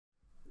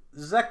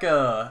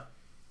Zecca.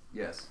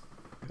 Yes.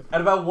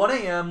 At about 1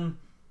 a.m.,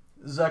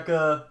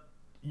 Zecca,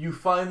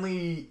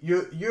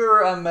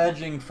 you're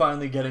imagining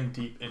finally getting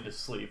deep into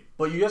sleep,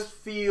 but you just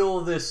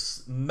feel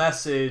this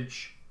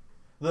message,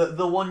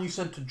 the one you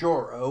sent to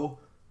Jorro,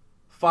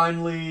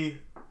 finally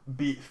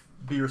be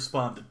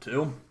responded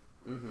to.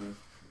 Mm-hmm.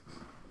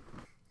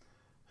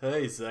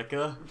 Hey,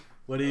 Zecca,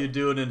 what are you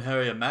doing in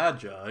Harry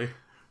Magi?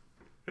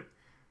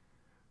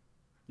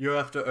 You're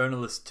after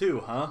Ernest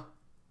too, huh?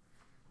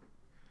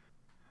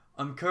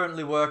 I'm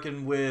currently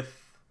working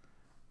with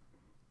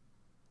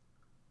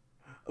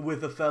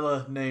a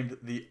fella named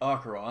the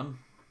Acheron.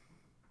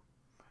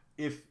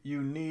 If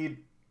you need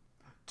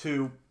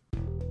to...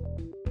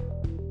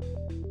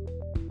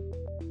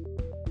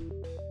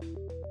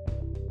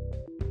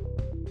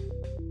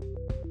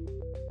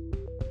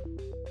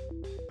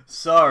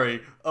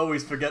 Sorry,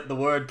 always forget the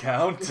word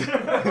count. So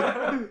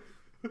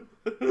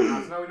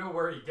now we know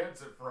where he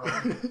gets it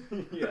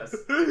from. Yes.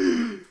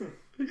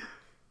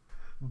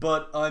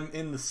 But I'm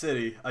in the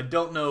city. I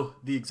don't know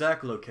the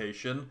exact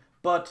location,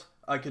 but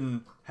I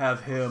can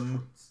have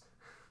him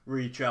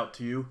reach out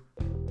to you.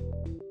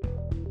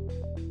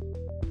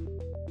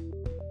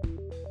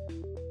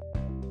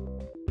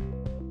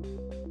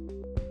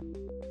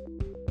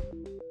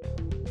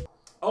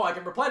 Oh, I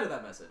can reply to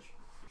that message.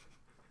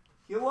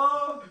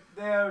 Hello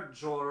there,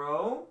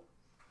 Jorro.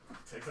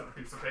 Takes out a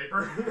piece of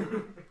paper.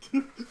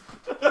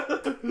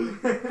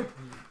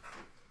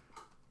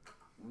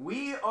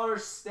 We are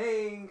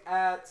staying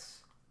at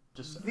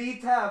Just the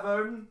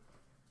tavern.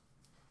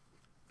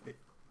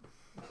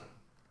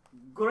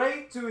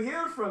 Great to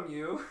hear from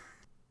you.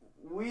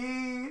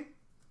 We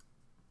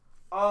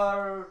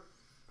are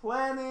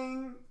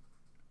planning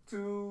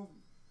to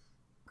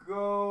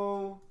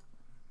go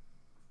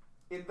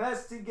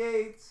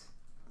investigate.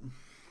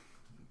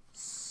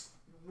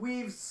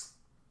 We've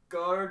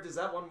scarred. Is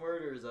that one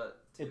word or is that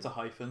two? it's a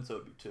hyphen, so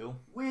it'd be 2.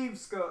 We've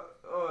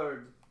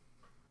scarred.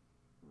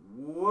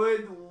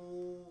 Would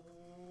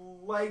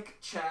like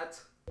chat.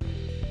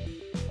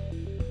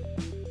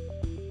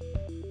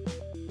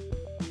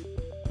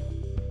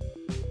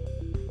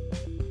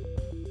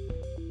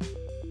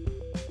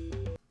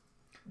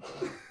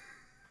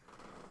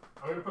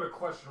 I'm gonna put a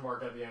question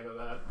mark at the end of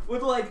that.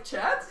 Would like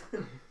chat?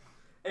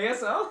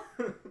 ASL?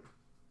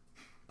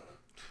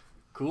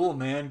 Cool,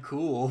 man,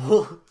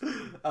 cool.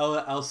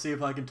 I'll see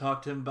if I can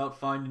talk to him about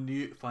finding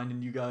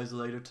you guys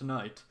later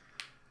tonight.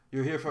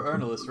 You're here for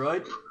Ernest,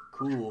 right?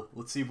 Cool.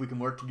 Let's see if we can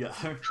work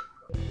together.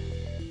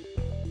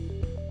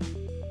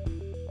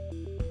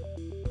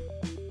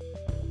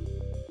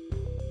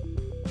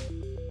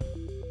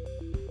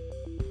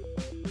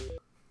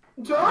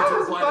 Jorro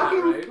was reply that,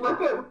 fucking right?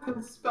 flippant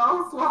with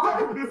spell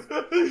slots.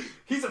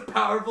 He's a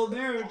powerful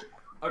dude.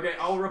 Okay,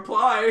 I'll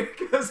reply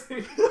because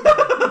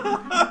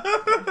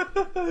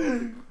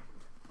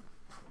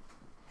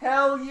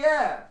Hell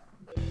yeah!